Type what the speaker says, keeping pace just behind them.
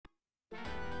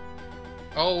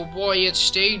Oh boy, it's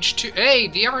stage 2. Hey,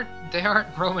 they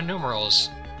aren't Roman numerals.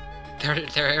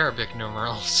 They're Arabic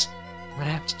numerals. I'm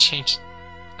gonna have to change.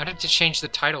 I'd have to change the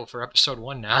title for episode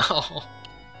 1 now.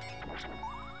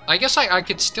 I guess I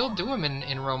could still do them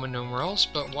in Roman numerals,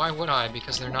 but why would I?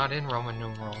 Because they're not in Roman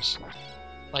numerals.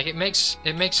 Like, it makes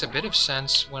a bit of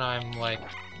sense when I'm, like,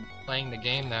 playing the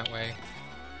game that way.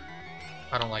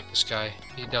 I don't like this guy.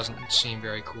 He doesn't seem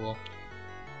very cool.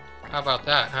 How about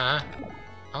that, huh?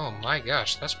 Oh my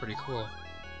gosh, that's pretty cool.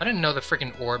 I didn't know the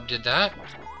freaking orb did that.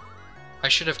 I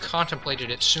should have contemplated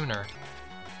it sooner.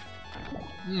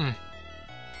 I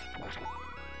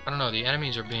don't know, the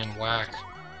enemies are being whacked.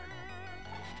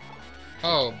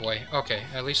 Oh boy, okay,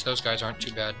 at least those guys aren't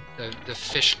too bad. The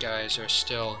fish guys are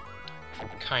still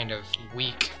kind of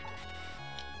weak.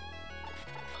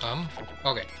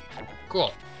 Okay,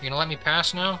 cool. You gonna let me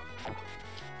pass now?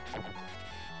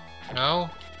 No?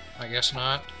 I guess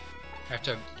not. I have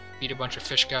to beat a bunch of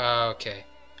fish guys. Okay,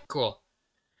 cool.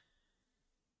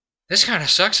 This kind of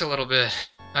sucks a little bit.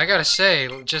 I gotta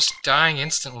say, just dying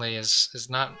instantly is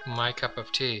not my cup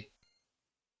of tea.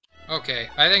 Okay,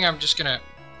 I think I'm just gonna...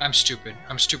 I'm stupid.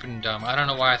 I'm stupid and dumb. I don't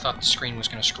know why I thought the screen was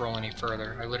gonna scroll any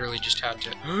further. I literally just had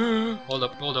to... Hold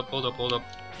up.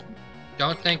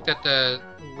 Don't think that the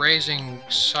raising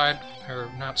or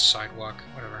not sidewalk,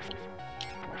 whatever.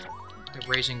 The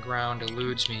raising ground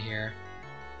eludes me here.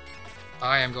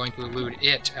 I am going to elude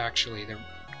it, actually. The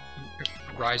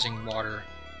rising water.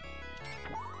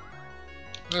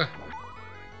 Ugh.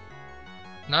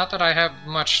 Not that I have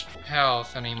much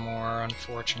health anymore,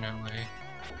 unfortunately.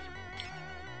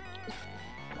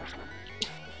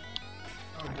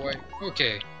 Oh boy.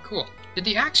 Okay, cool. Did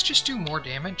the axe just do more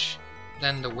damage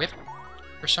than the whip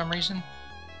for some reason?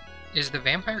 Is the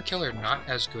vampire killer not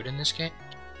as good in this game?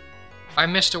 I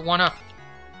missed a 1-up.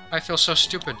 I feel so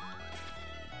stupid.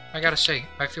 I gotta say,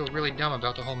 I feel really dumb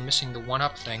about the whole missing the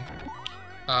 1-up thing.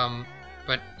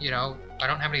 But, you know, I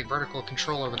don't have any vertical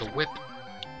control over the whip.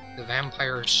 The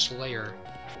vampire slayer.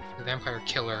 The vampire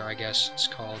killer, I guess it's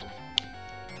called.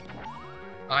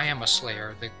 I am a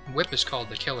slayer. The whip is called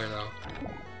the killer, though.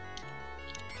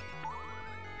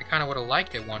 I kinda would've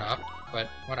liked it 1-up, but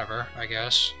whatever, I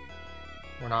guess.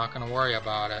 We're not gonna worry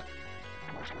about it.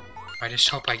 I just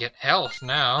hope I get health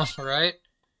now, right?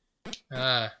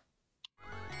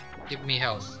 Give me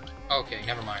health. Okay,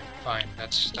 never mind. Fine,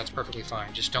 that's perfectly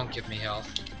fine. Just don't give me health.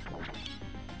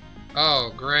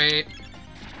 Oh, great.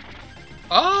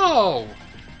 Oh!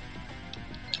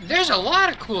 There's a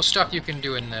lot of cool stuff you can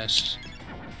do in this.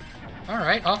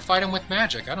 Alright, I'll fight him with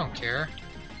magic. I don't care.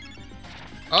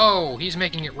 Oh, he's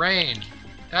making it rain.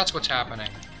 That's what's happening.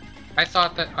 I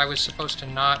thought that I was supposed to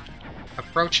not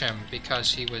approach him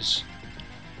because he was,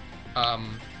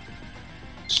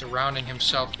 surrounding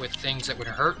himself with things that would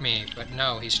hurt me, but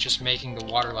no, he's just making the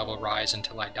water level rise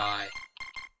until I die.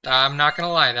 I'm not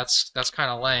gonna lie, that's kind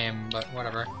of lame, but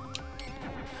whatever.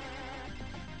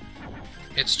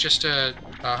 It's just a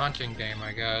hunting game,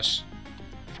 I guess.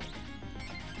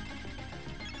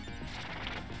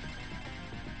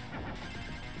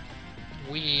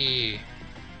 Whee!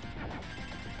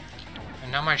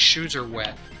 And now my shoes are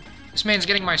wet. This man's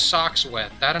getting my socks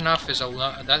wet. That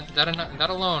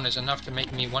alone is enough to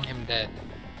make me want him dead.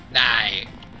 Die!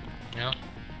 You know?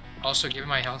 Also, give me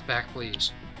my health back,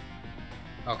 please.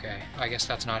 Okay, I guess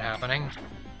that's not happening.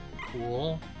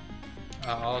 Cool.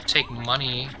 I'll take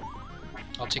money.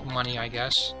 I'll take money, I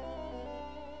guess.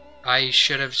 I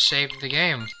should have saved the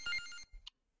game.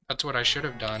 That's what I should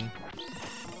have done.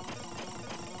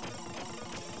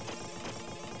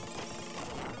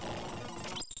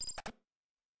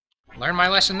 Learn my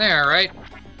lesson there, right?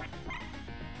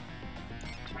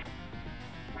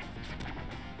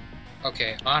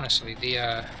 Okay, honestly,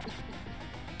 the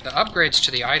upgrades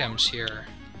to the items here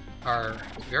are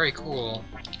very cool,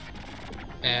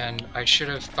 and I should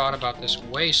have thought about this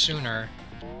way sooner.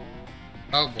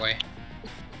 Oh boy.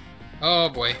 Oh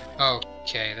boy.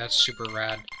 Okay, that's super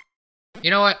rad.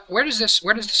 You know what? Where does this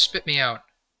spit me out?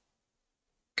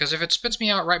 Because if it spits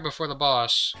me out right before the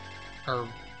boss, or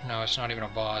no, it's not even a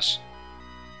boss.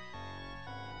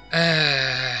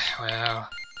 Well.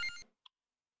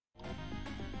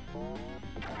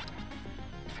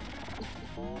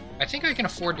 I think I can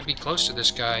afford to be close to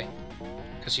this guy,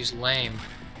 because he's lame.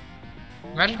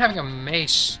 Imagine having a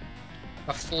mace,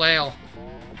 a flail.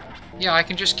 Yeah, I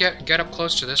can just get up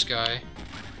close to this guy.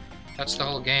 That's the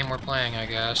whole game we're playing, I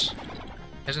guess.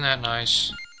 Isn't that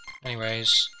nice?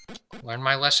 Anyways, learn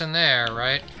my lesson there,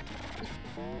 right?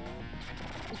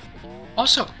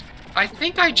 Also, I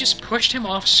think I just pushed him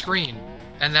off screen,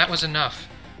 and that was enough.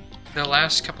 The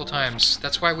last couple times.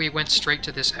 That's why we went straight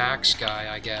to this axe guy,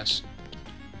 I guess.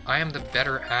 I am the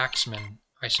better axeman,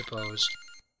 I suppose.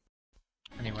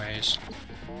 Anyways.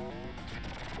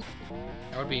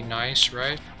 That would be nice,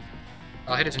 right?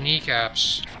 I'll hit his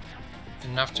kneecaps.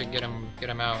 Enough to get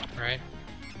him out, right?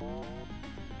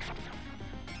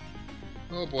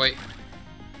 Oh boy.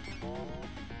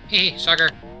 Hee, sucker!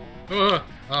 Ugh.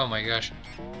 Oh my gosh.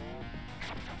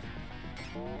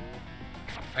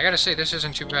 I gotta say, this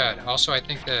isn't too bad. Also, I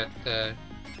think that the...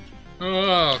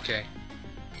 Oh, okay.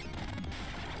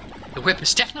 The whip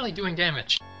is definitely doing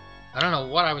damage. I don't know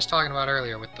what I was talking about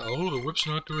earlier with the, oh, the whip's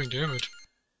not doing damage.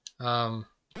 The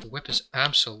whip is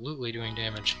absolutely doing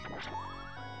damage.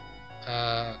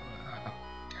 Of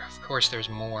course there's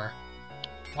more.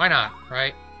 Why not,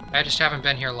 right? I just haven't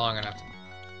been here long enough.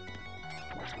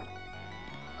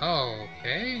 Oh,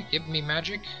 okay. Give me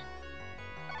magic.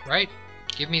 Right?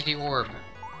 Give me the orb.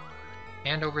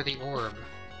 Hand over the orb.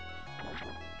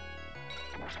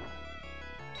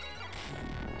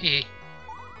 Hee.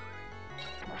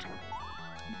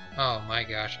 Oh my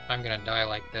gosh, I'm gonna die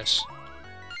like this.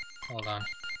 Hold on.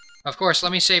 Of course,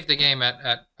 let me save the game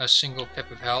at a single pip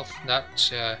of health.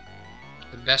 That's the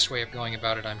best way of going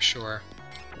about it, I'm sure.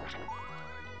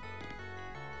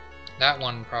 That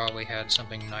one probably had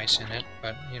something nice in it,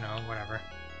 but, you know, whatever.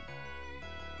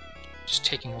 Just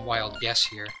taking a wild guess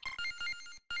here.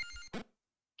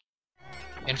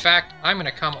 In fact, I'm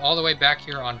gonna come all the way back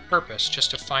here on purpose just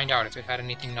to find out if it had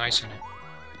anything nice in it.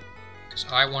 Because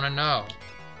I want to know.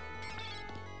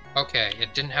 Okay,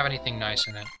 it didn't have anything nice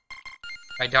in it.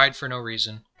 I died for no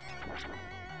reason.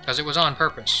 Because it was on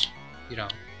purpose. You know.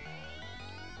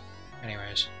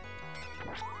 Anyways.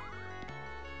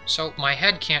 So, my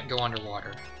head can't go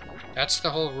underwater. That's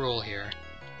the whole rule here.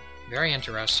 Very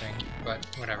interesting, but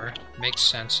whatever. Makes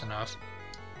sense enough.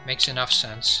 Makes enough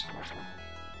sense.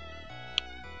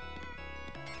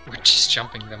 We're just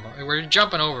jumping them. We're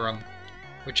jumping over them,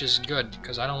 which is good,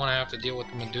 because I don't want to have to deal with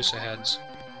the Medusa heads.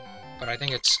 But I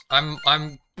think it's... I'm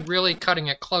really cutting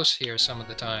it close here some of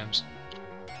the times.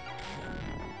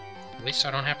 At least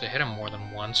I don't have to hit them more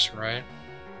than once, right?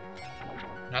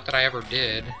 Not that I ever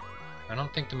did. I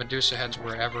don't think the Medusa heads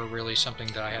were ever really something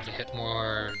that I had to hit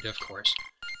more, of course.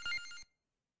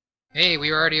 Hey, we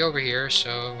were already over here,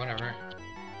 so whatever.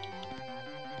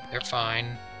 They're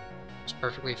fine. It's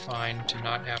perfectly fine to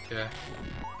not have to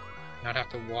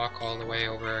walk all the way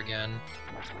over again.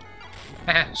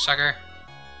 Haha, sucker!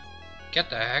 Get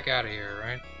the heck out of here,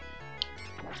 right?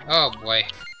 Oh boy.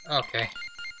 Okay.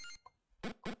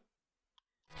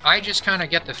 I just kind of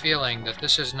get the feeling that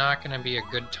this is not going to be a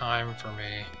good time for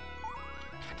me.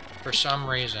 For some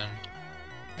reason.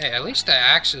 Hey, at least the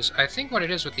axes... I think what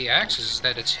it is with the axes is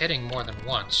that it's hitting more than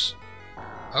once.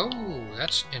 Oh,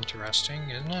 that's interesting,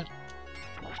 isn't it?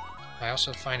 I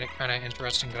also find it kind of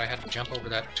interesting that I had to jump over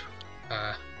that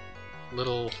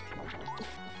little...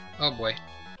 Oh boy.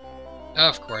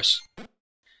 Of course.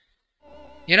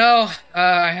 You know,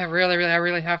 I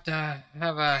really have to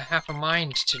have half a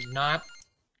mind to not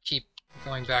keep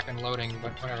going back and loading,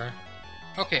 but whatever.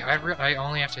 Okay, I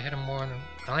only have to hit him I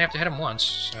only have to hit him once,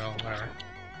 so whatever.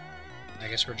 I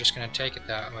guess we're just gonna take it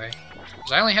that way.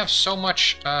 Because I only have so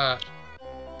much, I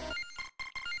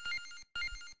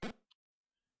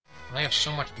have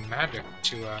so much magic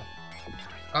to,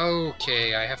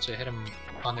 Okay, I have to hit them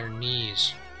on their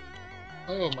knees.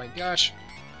 Oh my gosh!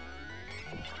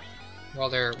 While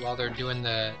they're doing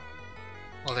the...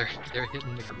 While they're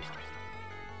hitting the...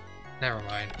 Never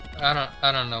mind.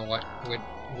 I don't know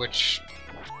which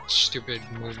stupid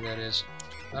move that is.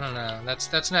 I don't know.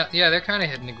 That's not... Yeah, they're kind of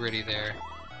hitting the gritty there.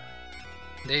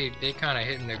 They kind of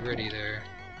hitting the gritty there.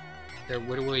 They're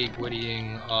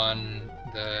whittly-gwittying on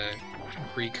the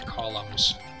Greek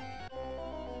columns.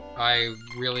 I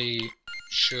really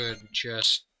should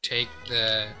just take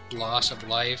the loss of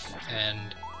life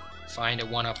and find a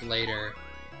one-up later,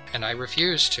 and I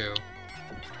refuse to.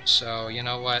 So, you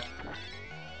know what?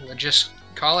 We'll just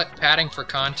call it padding for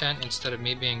content instead of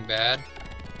me being bad.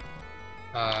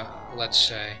 Let's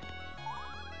say.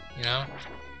 You know?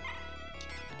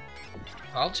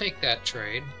 I'll take that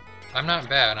trade. I'm not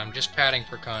bad, I'm just padding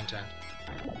for content.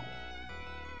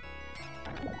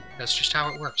 That's just how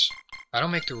it works. I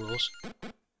don't make the rules.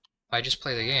 I just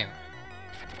play the game.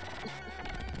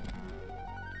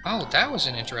 Oh, that was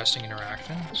an interesting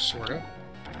interaction, sort of.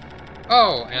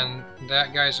 Oh, and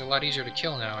that guy's a lot easier to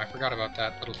kill now. I forgot about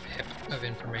that little pip of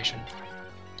information.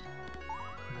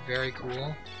 Very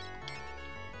cool.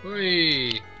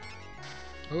 Oi!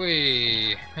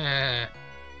 Oi!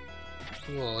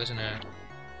 Cool, isn't it?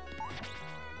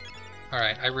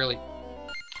 Alright, I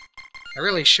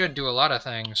really should do a lot of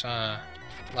things, huh?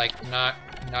 Like, not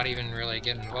even really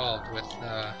get involved with,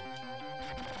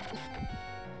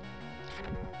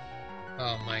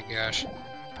 Oh my gosh.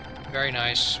 Very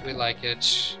nice. We like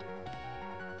it.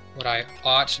 What I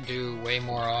ought to do way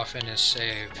more often is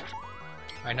save.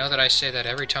 I know that I say that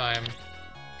every time,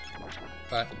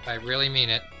 but I really mean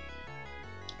it.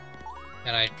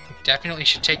 And I definitely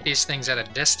should take these things at a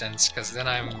distance, because then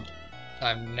I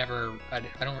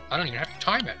don't even have to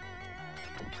time it.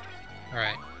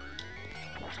 Alright.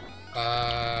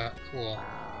 Cool.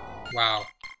 Wow.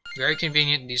 Very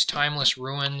convenient. These timeless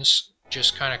ruins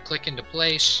just kind of click into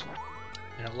place,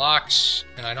 and it locks,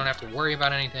 and I don't have to worry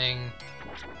about anything.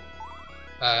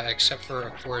 Except for,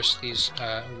 of course, these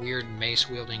weird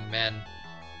mace-wielding men,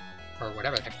 or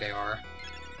whatever the heck they are,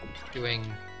 doing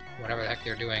whatever the heck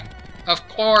they're doing. Of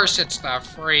course it's the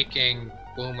freaking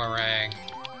boomerang!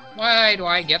 Why do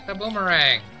I get the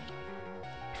boomerang?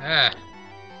 Ah.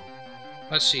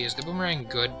 Let's see, is the boomerang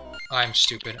good? I'm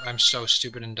stupid. I'm so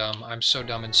stupid and dumb. I'm so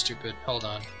dumb and stupid. Hold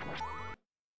on.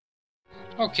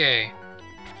 Okay.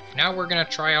 Now we're gonna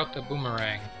try out the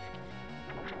boomerang.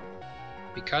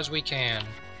 Because we can.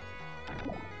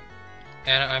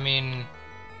 And, I mean,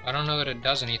 I don't know that it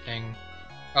does anything.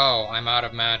 Oh, I'm out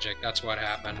of magic. That's what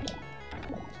happened.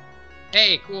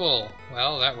 Hey, cool!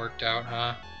 Well, that worked out,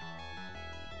 huh?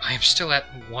 I am still at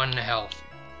 1 health.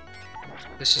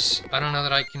 This is... I don't know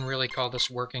that I can really call this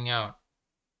working out.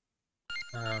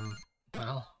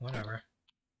 Well, whatever.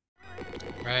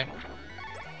 Right?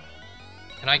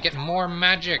 And I get more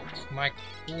magic! My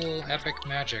cool, epic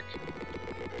magic.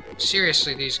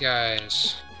 Seriously, these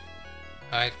guys.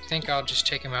 I think I'll just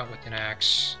take them out with an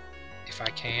axe, if I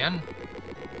can.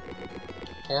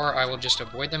 Or I will just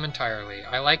avoid them entirely.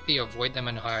 I like the avoid them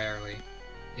entirely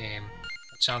game.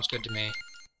 That sounds good to me.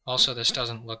 Also, this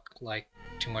doesn't look like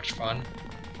too much fun.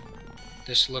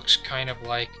 This looks kind of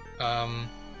like,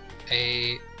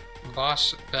 a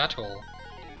boss battle,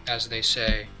 as they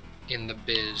say in the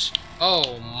biz.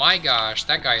 Oh my gosh,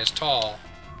 that guy is tall.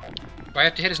 Do I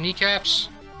have to hit his kneecaps?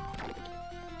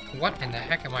 What in the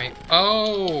heck am I...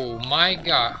 Oh my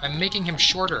god, I'm making him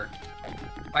shorter.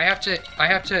 I have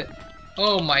to...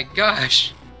 Oh my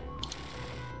gosh!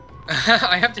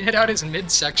 I have to hit out his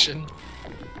midsection.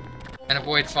 And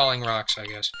avoid falling rocks, I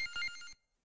guess.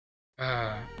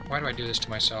 Why do I do this to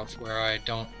myself, where I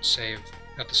don't save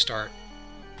at the start?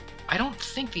 I don't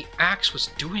think the axe was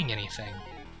doing anything.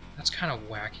 That's kind of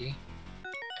wacky.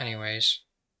 Anyways.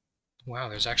 Wow,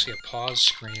 there's actually a pause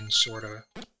screen, sorta.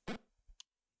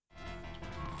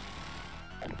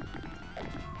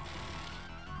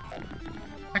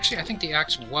 Actually, I think the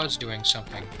axe was doing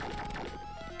something.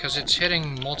 Because it's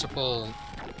hitting multiple...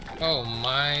 Oh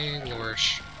my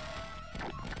lorsh.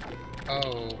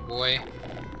 Oh boy.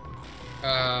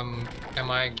 Am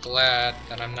I glad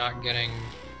that I'm not getting...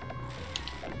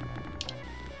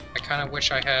 I kind of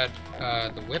wish I had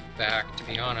the whip back, to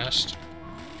be honest.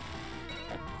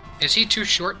 Is he too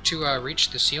short to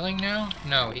reach the ceiling now?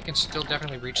 No, he can still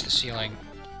definitely reach the ceiling.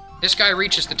 This guy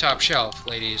reaches the top shelf,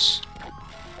 ladies.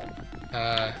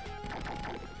 But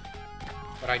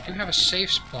I do have a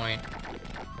safe point.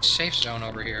 A safe zone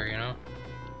over here, you know?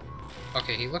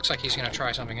 Okay, he looks like he's gonna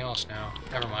try something else now.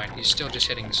 Never mind, he's still just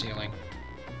hitting the ceiling.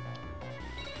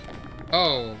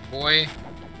 Oh, boy.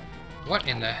 What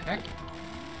in the heck?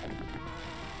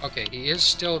 Okay, he is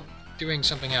still doing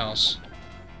something else.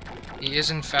 He is,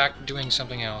 in fact, doing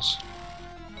something else.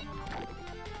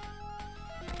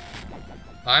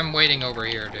 I'm waiting over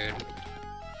here, dude.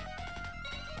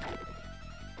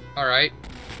 Alright.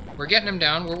 We're getting him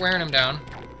down. We're wearing him down.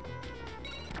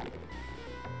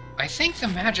 I think the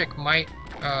magic might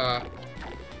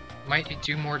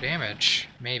do more damage.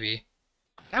 Maybe.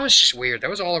 That was just weird. That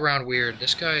was all around weird.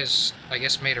 This guy's, I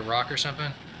guess, made of rock or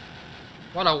something.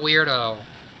 What a weirdo.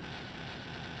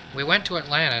 We went to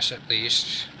Atlantis, at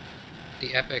least.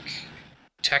 The epic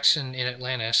Texan in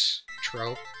Atlantis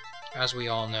trope, as we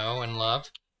all know and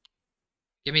love.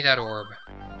 Give me that orb.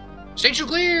 Stage 2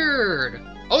 cleared!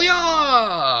 Oh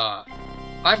yeah!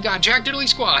 I've got Jack Diddley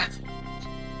Squat!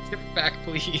 Get back,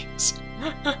 please.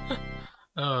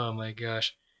 Oh my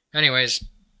gosh. Anyways,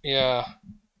 yeah.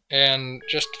 And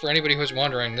just for anybody who's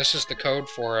wondering, this is the code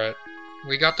for it.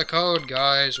 We got the code,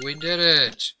 guys. We did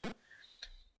it.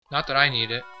 Not that I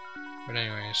need it. But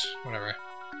anyways, whatever.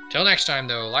 Till next time,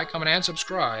 though, like, comment, and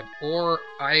subscribe. Or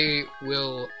I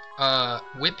will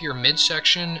whip your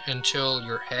midsection until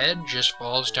your head just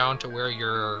falls down to where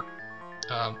your,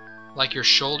 like your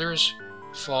shoulders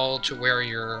fall to where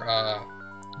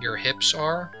your hips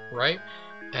are, right?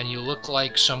 And you look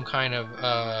like some kind of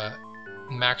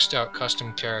maxed out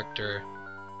custom character.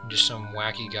 Just some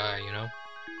wacky guy, you know?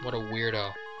 What a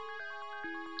weirdo.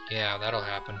 Yeah, that'll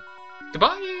happen.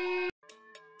 Goodbye!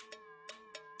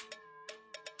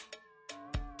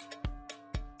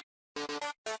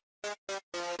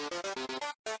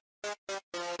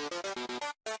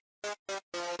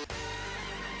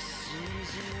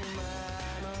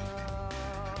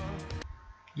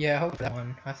 Yeah, I hope that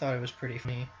one. I thought it was pretty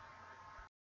funny.